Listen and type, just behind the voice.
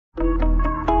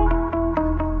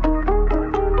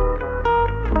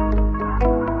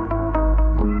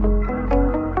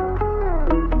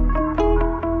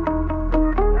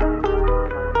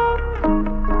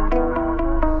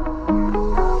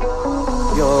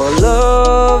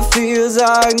love feels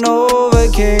like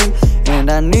Novocaine, and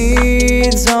I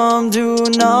need some to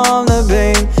numb the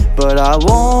pain. But I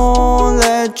won't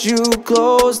let you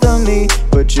close to me,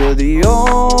 but you're the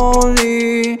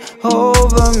only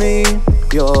hope for me.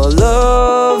 Your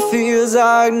love feels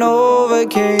like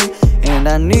Novocaine, and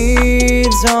I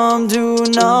need some to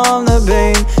numb the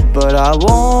pain. But I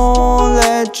won't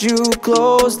let you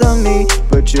close to me,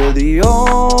 but you're the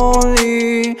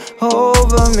only hope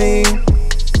for me.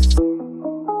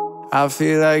 I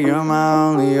feel like you're my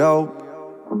only hope.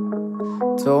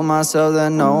 Told myself that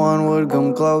no one would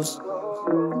come close.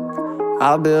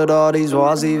 I built all these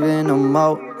walls, even a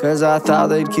moat, cause I thought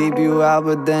they'd keep you out,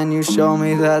 but then you showed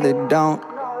me that they don't.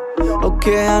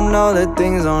 Okay, I know that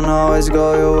things don't always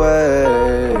go your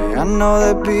way. I know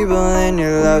that people in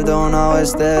your life don't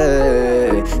always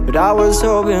stay, but I was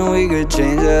hoping we could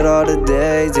change that all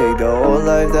today. Take the whole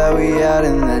life that we had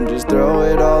and then just throw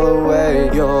it all away.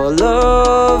 Your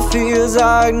love feels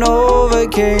like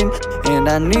Novocaine, and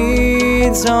I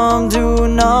need some to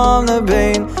numb the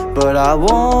pain. But I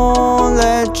won't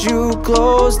let you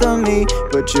close to me,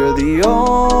 but you're the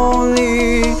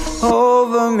only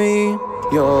hope for me.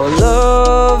 Your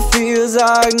love feels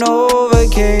like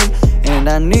Novocaine, and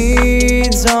I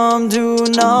need some to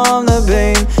numb the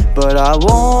pain. But I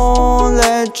won't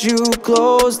let you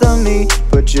close to me,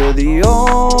 but you're the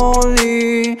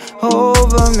only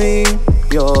hope for me.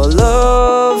 Your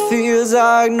love feels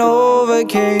like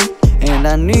Novocaine, and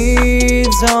I need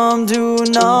some to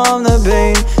numb the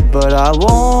pain. But I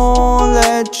won't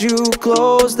let you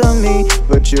close to me,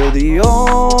 but you're the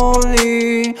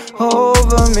only hope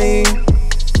for me.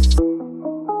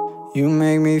 You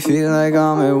make me feel like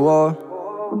I'm at war.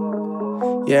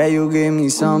 Yeah, you gave me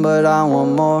some, but I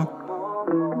want more.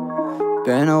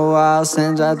 Been a while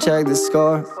since I checked the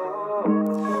score,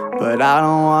 but I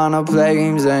don't wanna play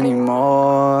games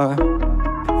anymore.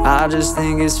 I just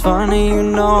think it's funny, you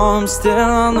know I'm still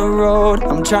on the road.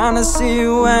 I'm trying to see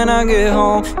you when I get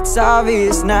home. It's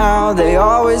obvious now, they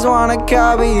always wanna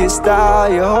copy your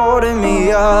style. You're holding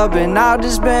me up and I've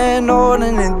just been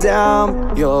holding it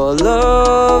down. Your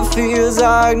love feels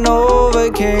like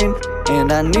Novocaine,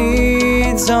 and I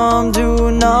need some to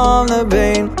numb the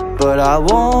pain. But I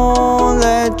won't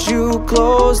let you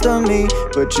close to me,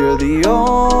 but you're the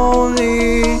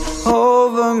only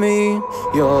hope for me.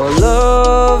 Your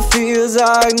love feels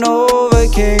like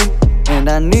Novocaine, and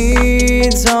I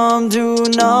need some to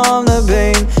numb the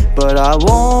pain. But I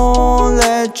won't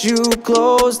let you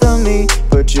close to me,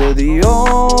 but you're the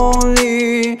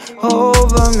only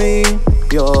hope for me.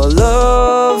 Your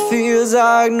love feels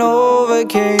like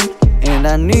Novocaine, and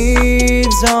I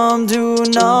need some to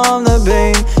numb the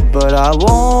pain. But I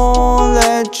won't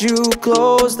let you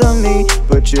close to me,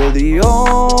 but you're the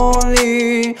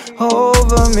only hope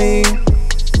for me.